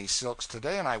see any silks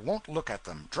today, and I won't look at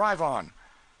them. Drive on."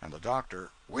 And the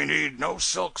doctor, "We need no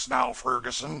silks now,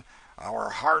 Ferguson. Our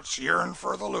hearts yearn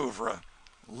for the Louvre.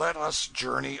 Let us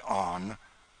journey on.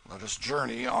 Let us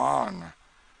journey on."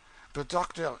 "But,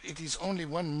 doctor, it is only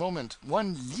one moment,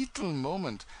 one little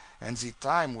moment, and the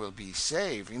time will be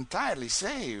save, entirely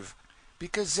save."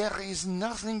 because there is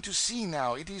nothing to see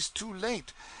now. It is too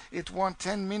late. It want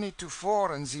 10 minutes to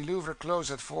 4, and the Louvre close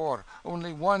at 4.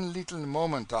 Only one little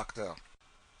moment, doctor."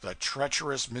 The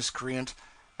treacherous miscreant,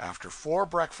 after 4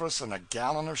 breakfasts and a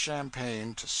gallon of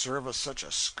champagne, to serve us such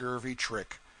a scurvy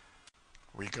trick!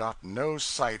 We got no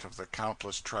sight of the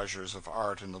countless treasures of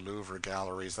art in the Louvre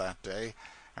galleries that day,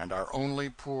 and our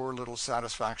only poor little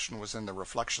satisfaction was in the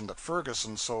reflection that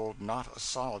Ferguson sold not a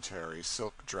solitary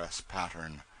silk dress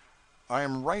pattern. I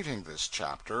am writing this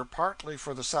chapter partly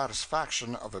for the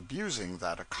satisfaction of abusing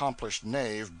that accomplished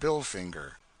knave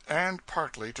Billfinger, and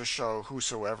partly to show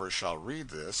whosoever shall read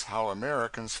this how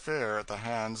Americans fare at the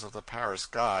hands of the Paris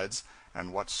guides,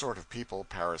 and what sort of people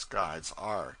Paris guides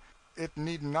are. It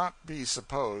need not be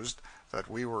supposed that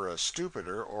we were a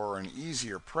stupider or an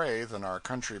easier prey than our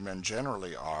countrymen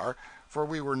generally are, for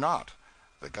we were not.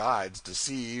 The guides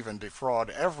deceive and defraud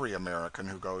every American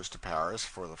who goes to Paris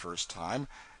for the first time,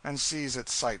 and sees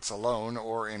its sights alone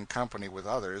or in company with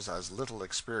others as little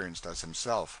experienced as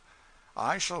himself.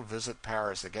 I shall visit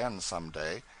Paris again some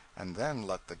day, and then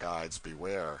let the guides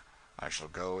beware. I shall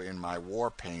go in my war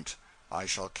paint. I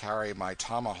shall carry my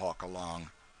tomahawk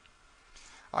along.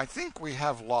 I think we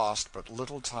have lost but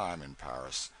little time in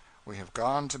Paris. We have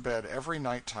gone to bed every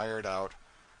night tired out.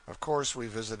 Of course we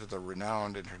visited the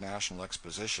renowned International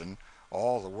Exposition.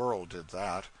 All the world did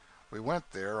that. We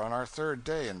went there on our 3rd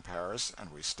day in Paris,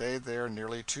 and we stayed there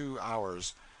nearly 2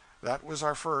 hours. That was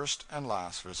our first and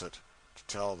last visit. To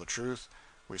tell the truth,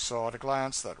 we saw at a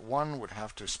glance that one would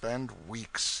have to spend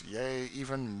weeks, yea,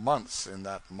 even months, in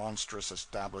that monstrous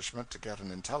establishment to get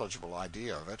an intelligible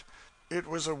idea of it. It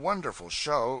was a wonderful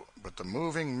show, but the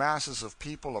moving masses of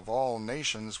people of all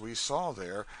nations we saw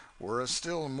there were a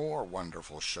still more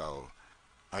wonderful show.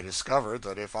 I discovered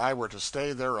that if I were to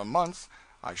stay there a month,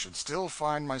 I should still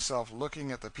find myself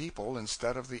looking at the people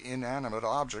instead of the inanimate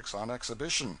objects on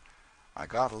exhibition. I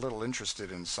got a little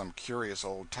interested in some curious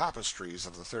old tapestries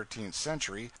of the 13th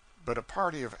century, but a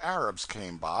party of Arabs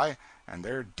came by, and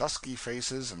their dusky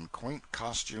faces and quaint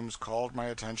costumes called my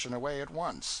attention away at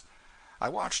once. I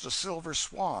watched a silver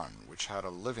swan, which had a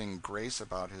living grace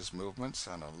about his movements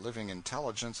and a living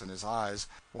intelligence in his eyes,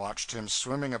 watched him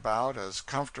swimming about as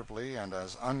comfortably and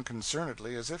as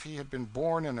unconcernedly as if he had been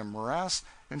born in a morass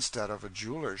instead of a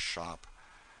jeweler's shop,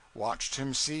 watched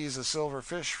him seize a silver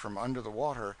fish from under the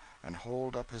water and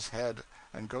hold up his head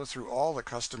and go through all the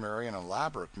customary and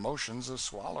elaborate motions of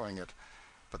swallowing it,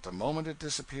 but the moment it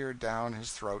disappeared down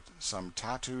his throat some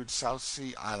tattooed South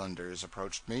Sea Islanders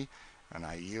approached me, and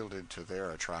I yielded to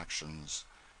their attractions.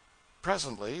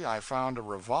 Presently I found a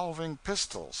revolving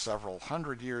pistol several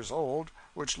 100 years old,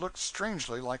 which looked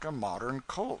strangely like a modern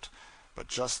Colt, but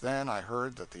just then I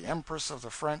heard that the Empress of the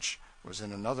French was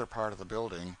in another part of the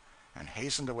building, and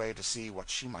hastened away to see what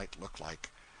she might look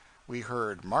like. We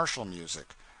heard martial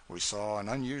music. We saw an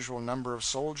unusual number of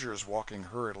soldiers walking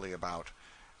hurriedly about.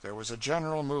 There was a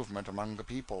general movement among the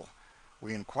people.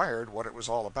 We inquired what it was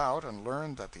all about, and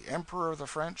learned that the Emperor of the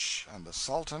French and the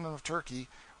Sultan of Turkey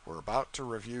were about to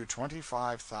review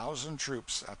 25,000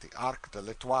 troops at the Arc de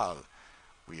l'Étoile.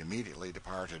 We immediately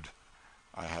departed.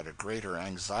 I had a greater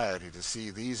anxiety to see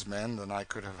these men than I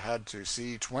could have had to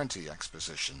see 20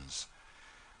 expositions.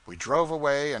 We drove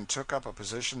away and took up a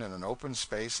position in an open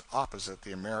space opposite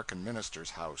the American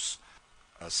minister's house.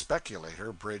 A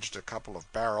speculator bridged a couple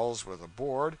of barrels with a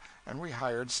board, and we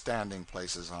hired standing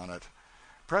places on it.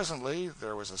 Presently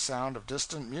there was a sound of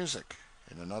distant music.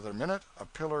 In another minute a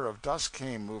pillar of dust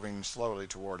came moving slowly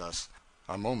toward us.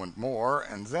 A moment more,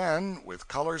 and then, with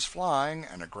colors flying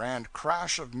and a grand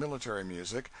crash of military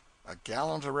music, a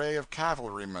gallant array of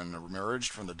cavalrymen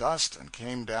emerged from the dust and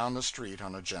came down the street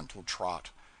on a gentle trot.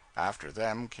 After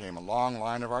them came a long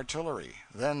line of artillery,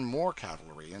 then more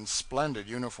cavalry in splendid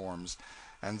uniforms,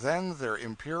 and then their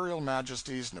Imperial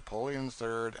Majesties Napoleon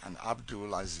III and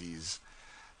Abdul Aziz.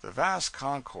 The vast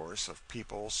concourse of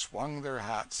people swung their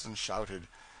hats and shouted.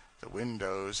 The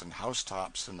windows and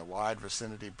housetops in the wide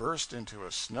vicinity burst into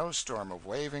a snowstorm of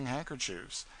waving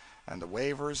handkerchiefs, and the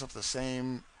wavers of the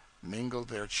same mingled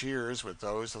their cheers with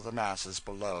those of the masses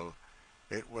below.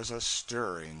 It was a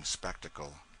stirring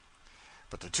spectacle.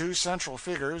 But the 2 central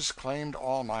figures claimed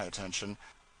all my attention.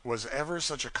 Was ever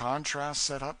such a contrast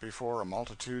set up before a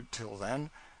multitude till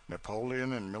then?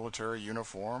 Napoleon in military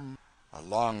uniform, a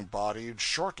long-bodied,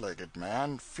 short-legged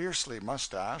man, fiercely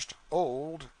mustached,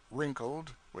 old,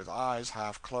 wrinkled, with eyes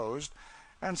half closed,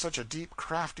 and such a deep,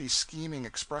 crafty, scheming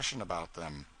expression about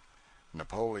them.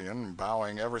 Napoleon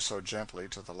bowing ever so gently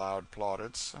to the loud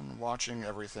plaudits, and watching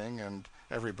everything and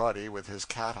everybody with his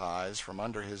cat eyes from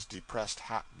under his depressed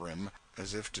hat brim,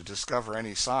 as if to discover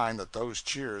any sign that those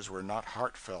cheers were not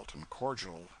heartfelt and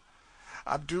cordial.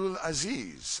 Abdul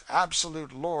Aziz,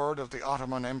 absolute lord of the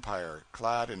Ottoman Empire,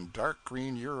 clad in dark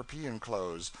green European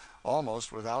clothes,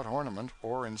 almost without ornament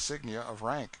or insignia of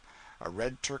rank, a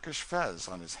red Turkish fez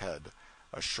on his head,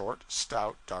 a short,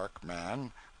 stout, dark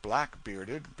man,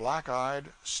 black-bearded,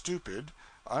 black-eyed, stupid,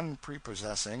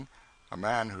 unprepossessing, a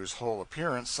man whose whole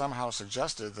appearance somehow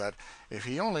suggested that if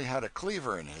he only had a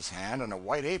cleaver in his hand and a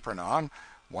white apron on,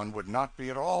 one would not be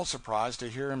at all surprised to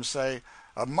hear him say,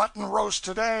 "A mutton roast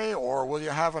today, or will you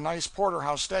have a nice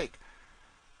porterhouse steak?"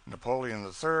 Napoleon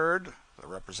III, the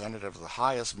representative of the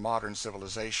highest modern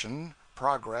civilization,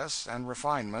 progress, and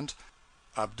refinement;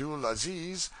 Abdul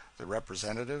Aziz, the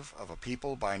representative of a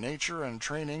people by nature and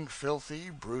training filthy,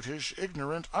 brutish,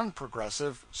 ignorant,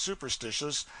 unprogressive,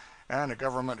 superstitious, and a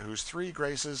government whose three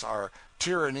graces are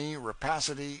tyranny,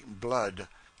 rapacity, blood.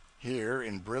 Here,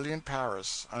 in brilliant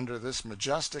Paris, under this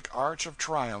majestic arch of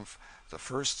triumph, the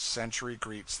first century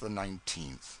greets the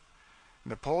 19th.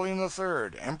 Napoleon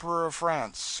III, Emperor of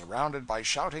France, surrounded by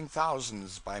shouting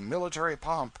thousands, by military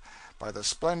pomp, by the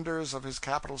splendors of his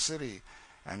capital city,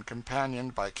 and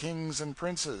companioned by kings and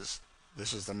princes.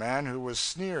 This is the man who was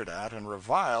sneered at and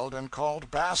reviled and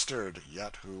called bastard,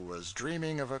 yet who was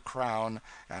dreaming of a crown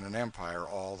and an empire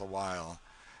all the while;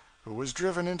 who was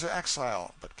driven into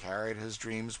exile, but carried his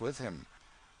dreams with him;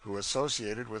 who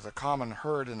associated with the common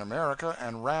herd in America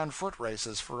and ran foot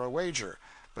races for a wager,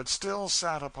 but still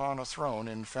sat upon a throne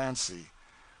in fancy;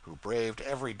 who braved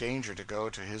every danger to go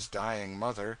to his dying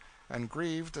mother, and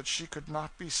grieved that she could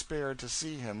not be spared to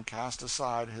see him cast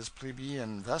aside his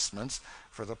plebeian vestments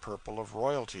for the purple of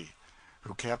royalty;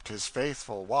 who kept his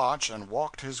faithful watch and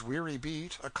walked his weary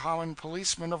beat, a common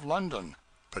policeman of London,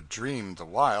 but dreamed the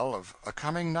while of a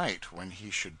coming night when he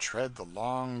should tread the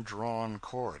long-drawn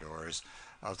corridors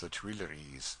of the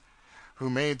Tuileries; who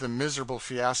made the miserable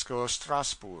fiasco of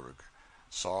Strasburg,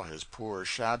 saw his poor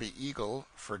shabby eagle,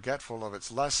 forgetful of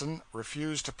its lesson,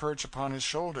 refuse to perch upon his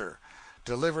shoulder,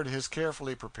 delivered his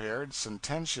carefully prepared,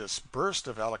 sententious burst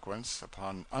of eloquence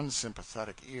upon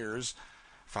unsympathetic ears,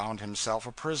 found himself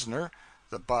a prisoner,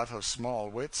 the butt of small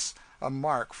wits, a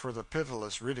mark for the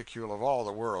pitiless ridicule of all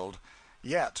the world,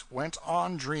 yet went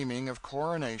on dreaming of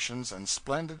coronations and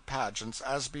splendid pageants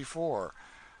as before;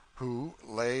 who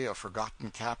lay a forgotten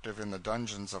captive in the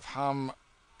dungeons of Ham,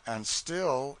 and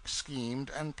still schemed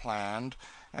and planned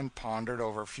and pondered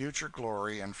over future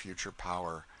glory and future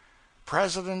power.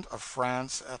 President of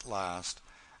France at last,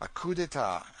 a coup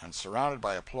d'etat, and surrounded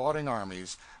by applauding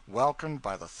armies, welcomed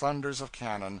by the thunders of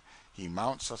cannon, he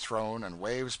mounts a throne and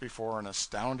waves before an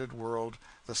astounded world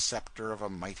the scepter of a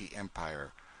mighty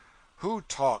empire. Who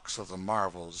talks of the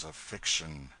marvels of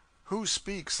fiction? Who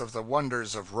speaks of the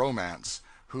wonders of romance?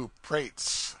 Who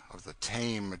prates of the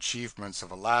tame achievements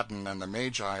of Aladdin and the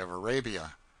Magi of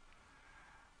Arabia?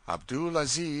 Abdul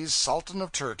Aziz, Sultan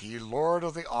of Turkey, lord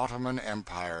of the Ottoman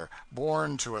Empire,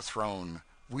 born to a throne,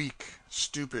 weak,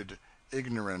 stupid,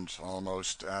 ignorant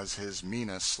almost as his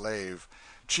meanest slave,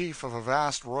 chief of a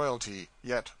vast royalty,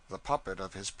 yet the puppet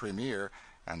of his premier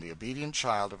and the obedient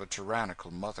child of a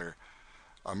tyrannical mother;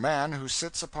 a man who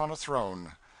sits upon a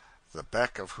throne, the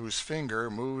beck of whose finger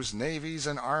moves navies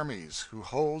and armies, who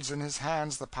holds in his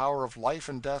hands the power of life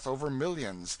and death over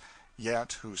millions,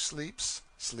 yet who sleeps,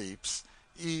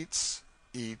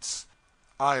 eats,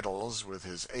 idles with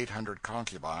his 800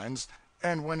 concubines,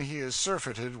 and when he is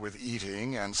surfeited with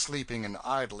eating and sleeping and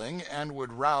idling, and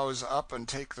would rouse up and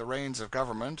take the reins of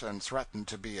government and threaten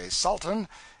to be a sultan,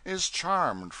 is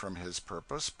charmed from his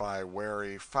purpose by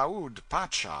wary Faoud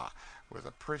Pacha with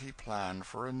a pretty plan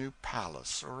for a new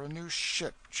palace or a new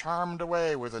ship, charmed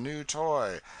away with a new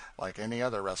toy, like any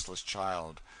other restless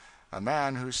child; a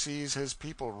man who sees his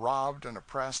people robbed and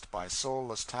oppressed by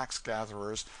soulless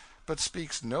tax-gatherers, but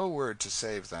speaks no word to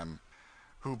save them;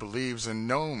 who believes in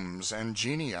gnomes and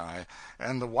genii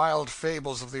and the wild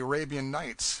fables of the Arabian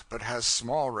Nights, but has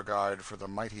small regard for the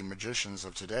mighty magicians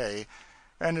of today,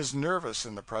 and is nervous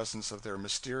in the presence of their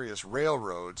mysterious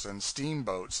railroads and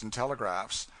steamboats and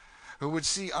telegraphs; who would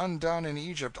see undone in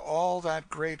Egypt all that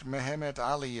great Mehemet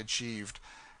Ali achieved,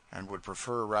 and would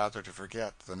prefer rather to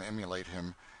forget than emulate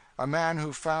him; a man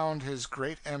who found his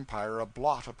great empire a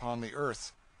blot upon the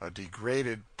earth, a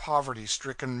degraded,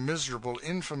 poverty-stricken, miserable,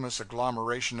 infamous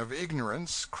agglomeration of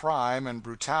ignorance, crime, and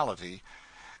brutality,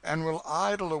 and will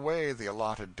idle away the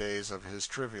allotted days of his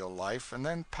trivial life, and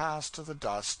then pass to the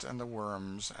dust and the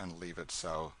worms and leave it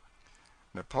so.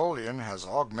 Napoleon has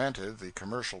augmented the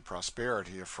commercial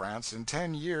prosperity of France in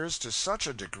 10 years to such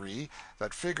a degree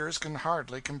that figures can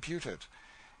hardly compute it.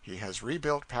 He has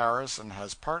rebuilt Paris and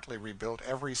has partly rebuilt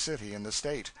every city in the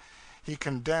State. He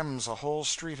condemns a whole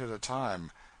street at a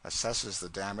time, assesses the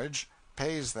damage,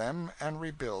 pays them, and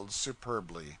rebuilds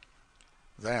superbly.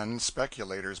 Then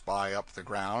speculators buy up the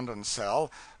ground and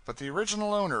sell, but the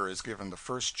original owner is given the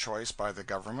first choice by the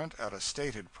government at a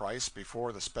stated price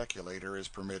before the speculator is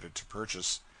permitted to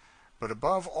purchase. But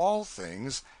above all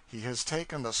things, he has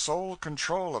taken the sole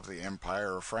control of the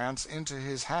Empire of France into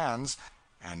his hands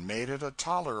and made it a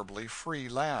tolerably free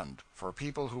land, for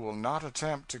people who will not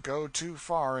attempt to go too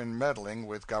far in meddling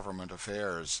with government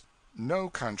affairs. No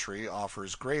country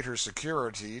offers greater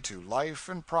security to life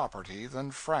and property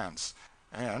than France,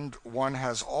 and one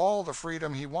has all the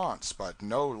freedom he wants, but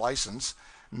no license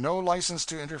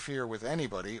to interfere with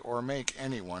anybody or make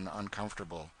anyone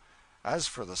uncomfortable. As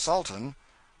for the Sultan,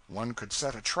 one could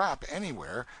set a trap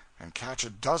anywhere and catch a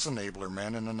dozen abler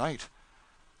men in a night.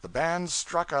 The band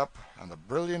struck up, and the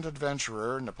brilliant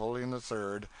adventurer, Napoleon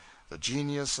III., the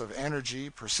genius of energy,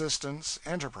 persistence,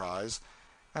 enterprise,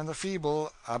 and the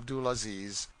feeble Abdul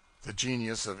Aziz, the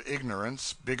genius of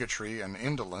ignorance, bigotry, and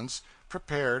indolence,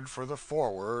 prepared for the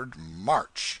forward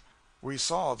march. We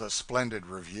saw the splendid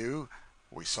review.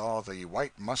 We saw the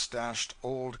white-mustached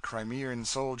old Crimean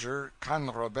soldier,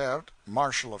 Canrobert,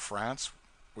 Marshal of France.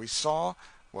 We saw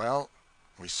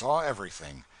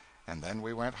everything, and then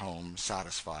we went home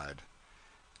satisfied.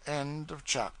 End of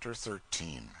chapter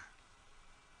 13.